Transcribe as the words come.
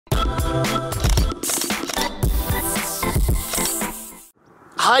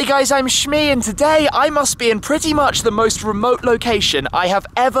Hi guys, I'm Shmee, and today I must be in pretty much the most remote location I have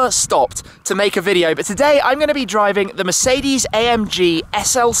ever stopped to make a video, but today I'm going to be driving the Mercedes-AMG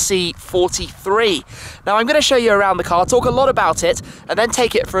SLC 43. Now I'm going to show you around the car, talk a lot about it, and then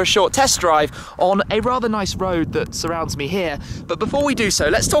take it for a short test drive on a rather nice road that surrounds me here. But before we do so,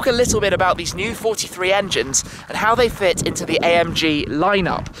 let's talk a little bit about these new 43 engines and how they fit into the AMG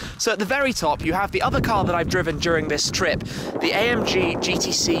lineup. So at the very top you have the other car that I've driven during this trip, the AMG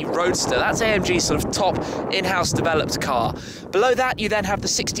GTC Roadster. That's AMG's sort of top in-house developed car. Below that you then have the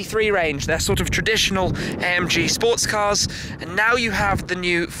 63 range. They're sort of traditional AMG sports cars, and now you have the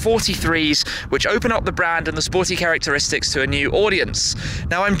new 43s, which open up the brand and the sporty characteristics to a new audience.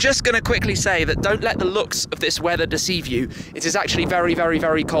 Now I'm just going to quickly say that don't let the looks of this weather deceive you. It is actually very, very,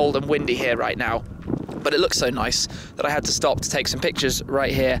 very cold and windy here right now. But it looks so nice that I had to stop to take some pictures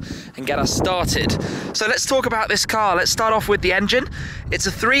right here and get us started. So let's talk about this car. Let's start off with the engine. It's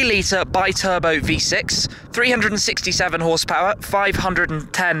a 3-litre bi-turbo V6, 367 horsepower,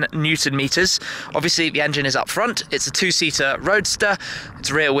 510 Newton meters. Obviously the engine is up front. It's a 2-seater roadster.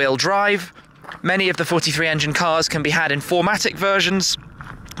 It's rear-wheel drive. Many of the 43 engine cars can be had in 4MATIC versions,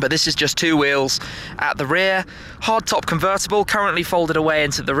 but this is just 2 wheels at the rear. Hardtop convertible, currently folded away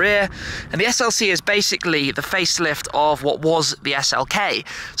into the rear. And the SLC is basically the facelift of what was the SLK.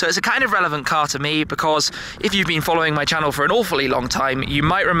 So it's a kind of relevant car to me because if you've been following my channel for an awfully long time, you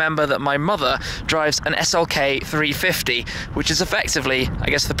might remember that my mother drives an SLK 350, which is effectively, I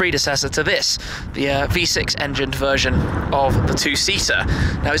guess, the predecessor to this, the V6 engined version of the 2-seater.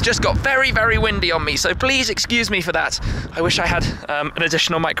 Now it's just got very, very windy on me, so please excuse me for that. I wish I had an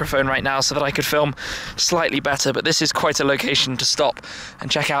additional microphone right now so that I could film slightly better, but this is quite a location to stop and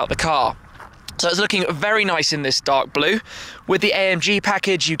check out the car. So it's looking very nice in this dark blue. With the AMG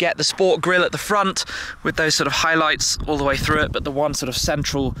package you get the sport grille at the front with those sort of highlights all the way through it, but the one sort of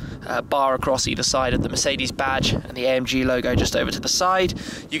central bar across either side of the Mercedes badge and the AMG logo just over to the side.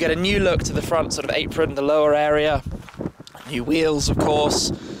 You get a new look to the front sort of apron, the lower area, new wheels of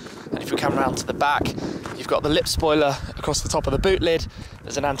course. And if we come around to the back, you've got the lip spoiler across the top of the boot lid.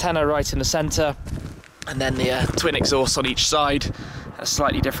 There's an antenna right in the centre, and then the twin exhausts on each side, a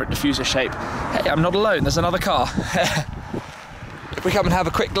slightly different diffuser shape. Hey, I'm not alone, there's another car. If we come and have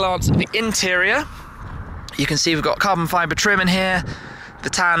a quick glance at the interior, you can see we've got carbon fibre trim in here, the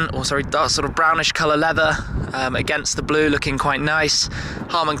tan, or sorry, dark sort of brownish colour leather against the blue, looking quite nice.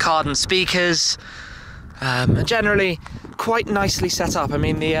 Harman Kardon speakers, and generally quite nicely set up. I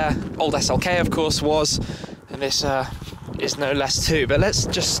mean, the old SLK of course was, and this is no less too, but let's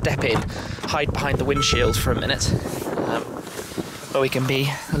just step in, hide behind the windshield for a minute, where we can be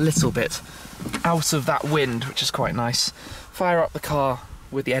a little bit out of that wind, which is quite nice. Fire up the car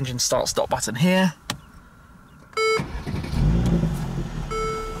with the engine start-stop button here.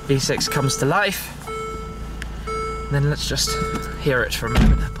 V6 comes to life. And then let's just hear it for a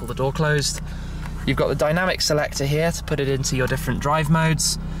moment. Pull the door closed. You've got the dynamic selector here to put it into your different drive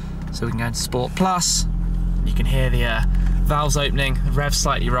modes. So we can go into Sport Plus. You can hear the valves opening, the rev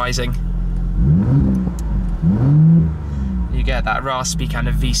slightly rising. You get that raspy kind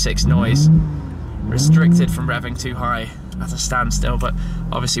of V6 noise, restricted from revving too high at a standstill, but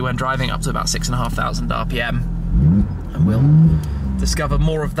obviously when driving up to about 6,500 RPM, and we'll discover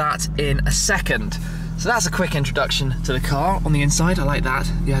more of that in a second. So that's a quick introduction to the car. On the inside, I like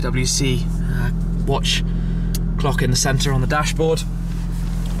that, the IWC watch clock in the centre on the dashboard,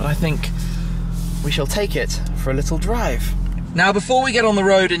 but I think we shall take it for a little drive. Now before we get on the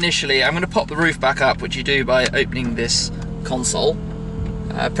road initially, I'm going to pop the roof back up, which you do by opening this console.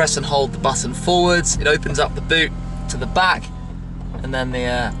 Press and hold the button forwards, it opens up the boot to the back, and then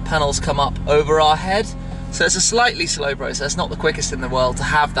the panels come up over our head. So it's a slightly slow process, not the quickest in the world to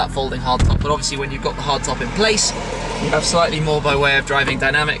have that folding hardtop, but obviously when you've got the hardtop in place, you have slightly more by way of driving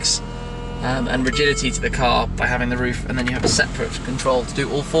dynamics and rigidity to the car by having the roof, and then you have a separate control to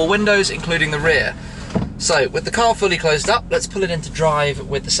do all 4 windows, including the rear. So with the car fully closed up, let's pull it into drive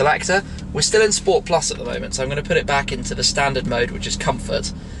with the selector. We're still in Sport Plus at the moment, so I'm going to put it back into the standard mode, which is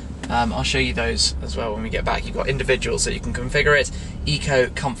Comfort. I'll show you those as well when we get back. You've got individual, so you can configure it, Eco,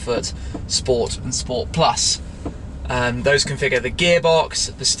 Comfort, Sport and Sport Plus. Those configure the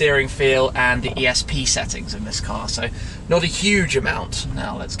gearbox, the steering feel and the ESP settings in this car, so not a huge amount.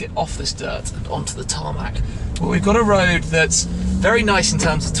 Now let's get off this dirt and onto the tarmac. Well, we've got a road that's very nice in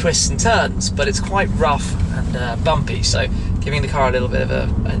terms of twists and turns, but it's quite rough and bumpy, so giving the car a little bit of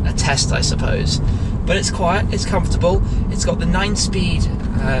a test, I suppose. But it's quiet, it's comfortable, it's got the 9-speed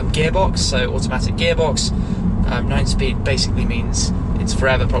gearbox, so automatic gearbox. 9-speed basically means it's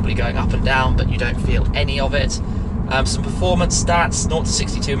forever probably going up and down, but you don't feel any of it. Some performance stats: 0 to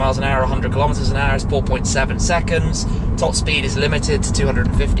 62 miles an hour, 100 kilometers an hour is 4.7 seconds. Top speed is limited to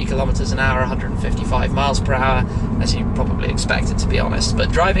 250 kilometers an hour, 155 miles per hour, as you probably expected, to be honest.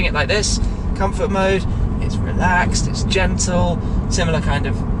 But driving it like this, comfort mode, it's relaxed, it's gentle, similar kind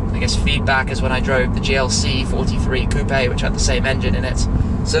of, I guess, feedback as when I drove the GLC 43 Coupe, which had the same engine in it.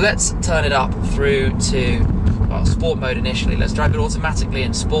 So let's turn it up through to, well, sport mode initially. Let's drive it automatically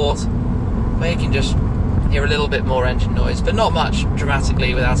in sport, where you can just hear a little bit more engine noise, but not much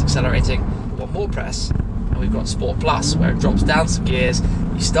dramatically without accelerating. One more press, and we've got Sport Plus, where it drops down some gears.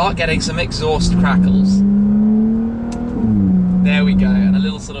 You start getting some exhaust crackles. There we go, and a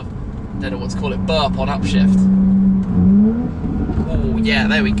little sort of, I don't know what to call it, burp on upshift. Oh yeah,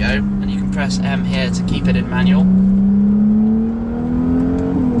 there we go. And you can press M here to keep it in manual.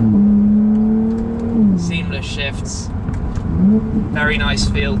 Seamless shifts. Very nice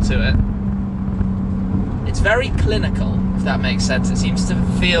feel to it. It's very clinical, if that makes sense. It seems to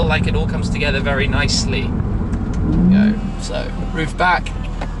feel like it all comes together very nicely. Go. So, roof back.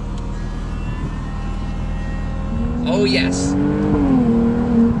 Oh yes.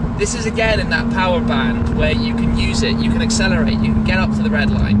 This is again in that power band where you can use it, you can accelerate, you can get up to the red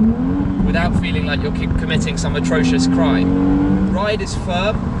line without feeling like you're committing some atrocious crime. Ride is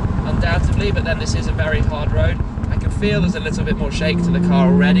firm, undoubtedly, but then this is a very hard road. I can feel there's a little bit more shake to the car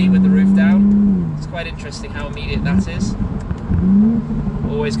already with the roof down. It's quite interesting how immediate that is.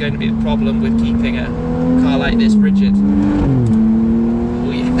 Always going to be the problem with keeping a car like this rigid.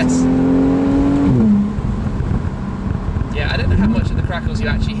 Oh yes. Yeah, I don't know how much of the crackles you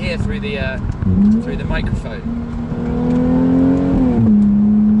actually hear through the microphone.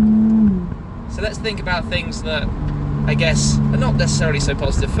 So let's think about things that, I guess, are not necessarily so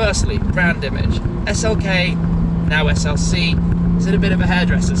positive. Firstly, brand image. SLK, now SLC, is it a bit of a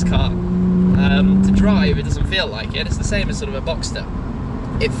hairdresser's car? To drive, it doesn't feel like it. It's the same as sort of a Boxster.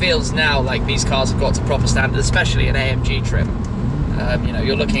 It feels now like these cars have got to proper standards, especially an AMG trim. You know,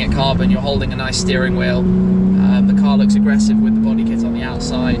 you're looking at carbon, you're holding a nice steering wheel. The car looks aggressive with the body kit on the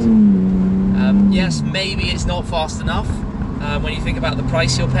outside. Yes, maybe it's not fast enough. When you think about the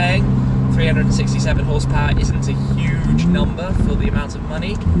price you're paying, 367 horsepower isn't a huge number for the amount of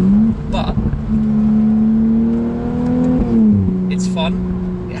money, but it's fun.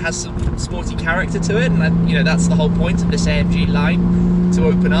 It has some sporty character to it, and you know, that's the whole point of this AMG line, to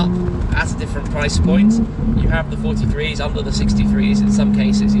open up at a different price point. You have the 43s under the 63s in some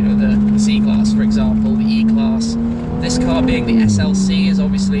cases, you know, the C-Class, for example, the E-Class. This car, being the SLC, is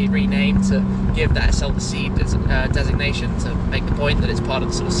obviously renamed to give that SLC designation, to make the point that it's part of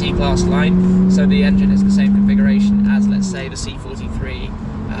the sort of C-Class line. So the engine is the same configuration as, let's say, the C43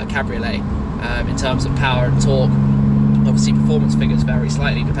 Cabriolet in terms of power and torque. Obviously, performance figures vary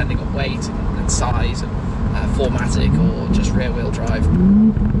slightly depending on weight and size and 4MATIC or just rear-wheel drive.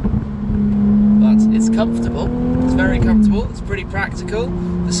 But it's comfortable, it's very comfortable, it's pretty practical.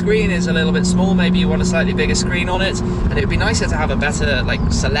 The screen is a little bit small, maybe you want a slightly bigger screen on it, and it would be nicer to have a better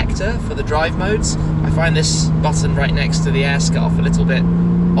selector for the drive modes. I find this button right next to the air scarf a little bit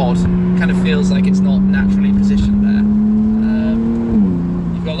odd. Kind of feels like it's not naturally positioned there.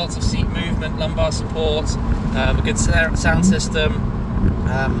 You've got lots of seat movement, lumbar support, a good sound system.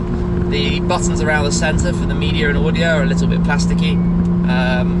 The buttons around the centre for the media and audio are a little bit plasticky,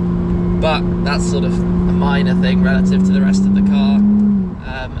 but that's sort of a minor thing relative to the rest of the car.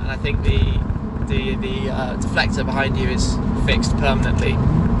 And I think the deflector behind you is fixed permanently,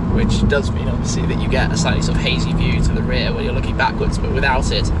 which does mean obviously that you get a slightly sort of hazy view to the rear when you're looking backwards, but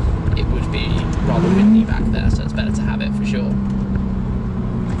without it, it would be rather windy back there, so it's better to have it for sure.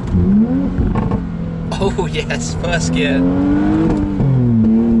 Oh yes, first gear.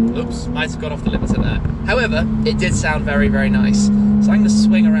 Oops, might have got off the limiter there. However, it did sound very, very nice. So I'm going to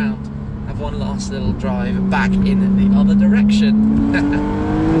swing around, have one last little drive back in the other direction.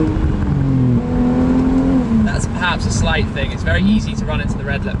 That's perhaps a slight thing. It's very easy to run into the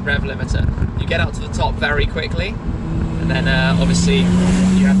rev limiter. You get up to the top very quickly, and then obviously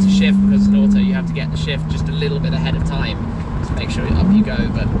you have to shift, because it's an auto, you have to get the shift just a little bit ahead of time to make sure up you go.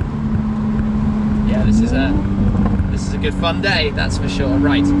 But yeah, this is a good fun day, that's for sure.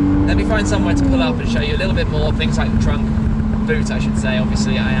 Right, let me find somewhere to pull up and show you a little bit more things like the trunk, boot I should say.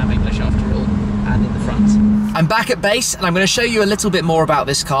 Obviously I am English after all, and in the front. I'm back at base and I'm going to show you a little bit more about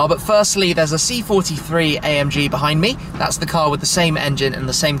this car, but firstly there's a C43 AMG behind me. That's the car with the same engine and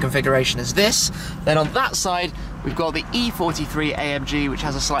the same configuration as this. Then on that side we've got the E43 AMG, which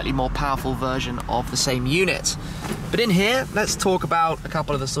has a slightly more powerful version of the same unit. But in here, let's talk about a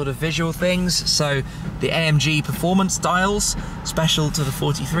couple of the sort of visual things. So the AMG performance dials, special to the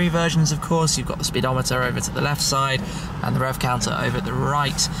 43 versions, of course. You've got the speedometer over to the left side and the rev counter over at the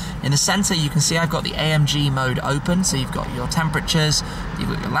right. In the center, you can see I've got the AMG mode open. So you've got your temperatures, you've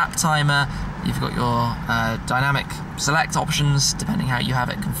got your lap timer, you've got your dynamic select options, depending how you have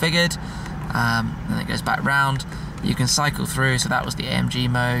it configured. Then it goes back round. You can cycle through, so that was the AMG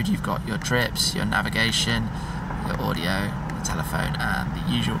mode. You've got your trips, your navigation, your audio, your telephone, and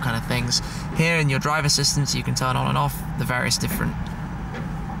the usual kind of things. Here in your drive assistance, you can turn on and off the various different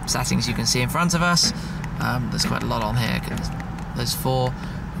settings you can see in front of us. There's quite a lot on here, there's 4.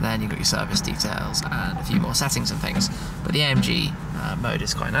 Then you've got your service details and a few more settings and things. But the AMG mode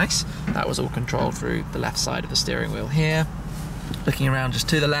is quite nice. That was all controlled through the left side of the steering wheel here. Looking around just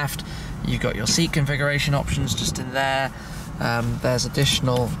to the left, you've got your seat configuration options just in there. There's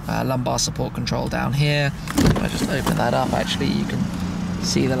additional lumbar support control down here. If I just open that up, actually, you can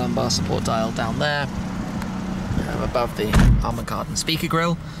see the lumbar support dial down there, above the Harman Kardon speaker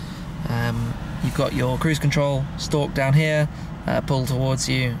grille. You've got your cruise control stalk down here, pull towards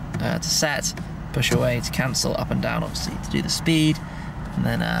you to set, push away to cancel, up and down, obviously, to do the speed. And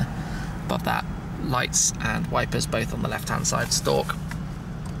then above that, lights and wipers both on the left-hand side stalk.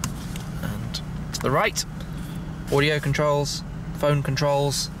 And to the right, audio controls, phone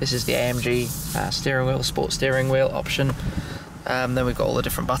controls. This is the AMG steering wheel, sport steering wheel option. Then we've got all the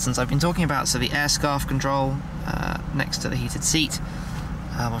different buttons I've been talking about. So the air scarf control next to the heated seat,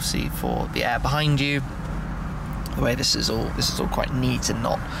 obviously for the air behind you. The way this is all quite neat and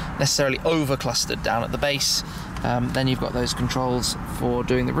not necessarily over clustered down at the base. Then you've got those controls for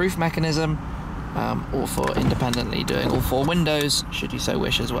doing the roof mechanism, or for independently doing all 4 windows, should you so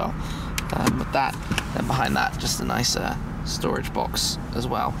wish as well. With that, then behind that, just a nice storage box as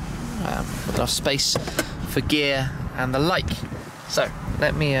well, with enough space for gear and the like. So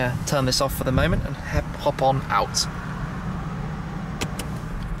let me turn this off for the moment and hop on out.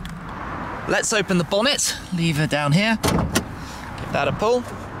 Let's open the bonnet, lever down here, give that a pull,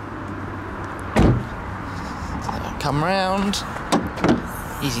 come round.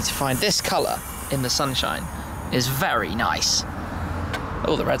 Easy to find. This colour in the sunshine is very nice.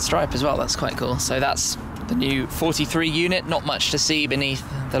 Oh, the red stripe as well, that's quite cool. So that's the new 43 unit, not much to see beneath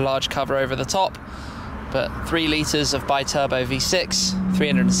the large cover over the top, but 3 litres of bi-turbo V6,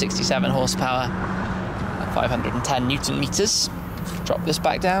 367 horsepower, 510 Newton meters. Drop this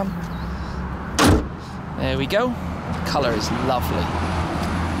back down. There we go. The colour is lovely.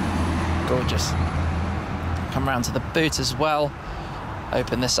 Gorgeous. Come around to the boot as well.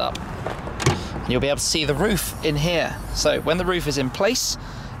 Open this up. You'll be able to see the roof in here. So when the roof is in place,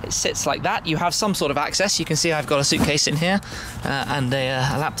 it sits like that. You have some sort of access. You can see I've got a suitcase in here and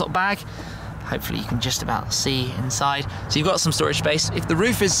a laptop bag. Hopefully you can just about see inside. So you've got some storage space. If the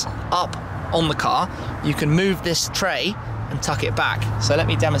roof is up on the car, you can move this tray and tuck it back. So let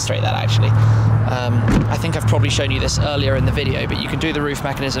me demonstrate that actually. I think I've probably shown you this earlier in the video, but you can do the roof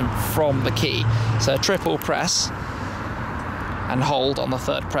mechanism from the key. So triple press and hold on the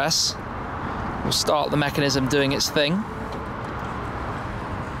 3rd press will start the mechanism doing its thing.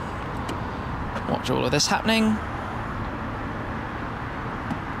 Watch all of this happening.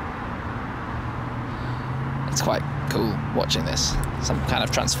 It's quite cool watching this. Some kind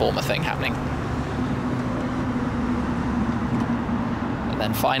of transformer thing happening. And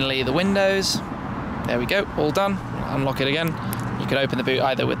then finally the windows. There we go, all done. Unlock it again. You can open the boot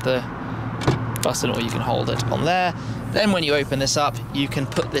either with the button or you can hold it on there. Then when you open this up, you can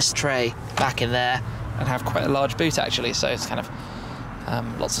put this tray back in there and have quite a large boot actually, so it's kind of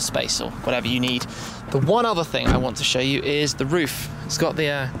lots of space or whatever you need. The one other thing I want to show you is the roof. It's got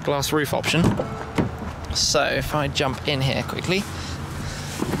the glass roof option. So if I jump in here quickly,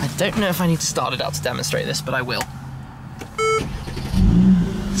 I don't know if I need to start it up to demonstrate this, but I will.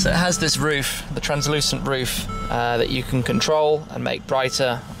 So it has this roof, the translucent roof, that you can control and make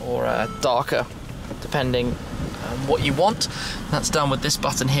brighter or darker, depending on what you want. That's done with this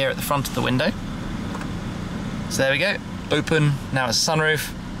button here at the front of the window. So there we go, open, now it's a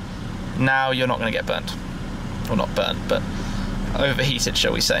sunroof. Now you're not going to get burnt. Well, not burnt, but overheated,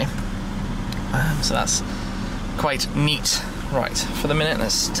 shall we say. So that's quite neat. Right, for the minute,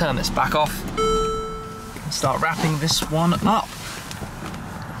 let's turn this back off and start wrapping this one up.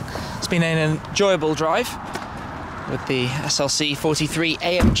 It's been an enjoyable drive with the SLC 43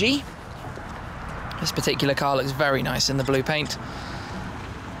 AMG. This particular car looks very nice in the blue paint.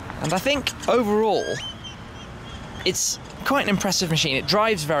 And I think overall, it's quite an impressive machine. It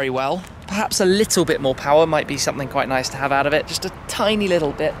drives very well. perhaps a little bit more power might be something quite nice to have out of it, just a tiny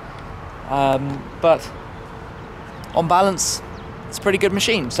little bit. But on balance, it's a pretty good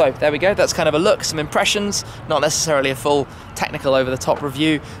machine. So there we go, that's kind of a look, some impressions, not necessarily a full technical over-the-top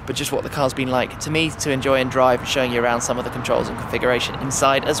review, but just what the car's been like to me to enjoy and drive, and showing you around some of the controls and configuration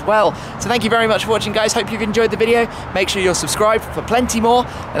inside as well. So thank you very much for watching, guys. Hope you've enjoyed the video. Make sure you're subscribed for plenty more,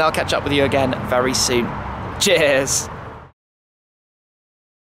 and I'll catch up with you again very soon. Cheers!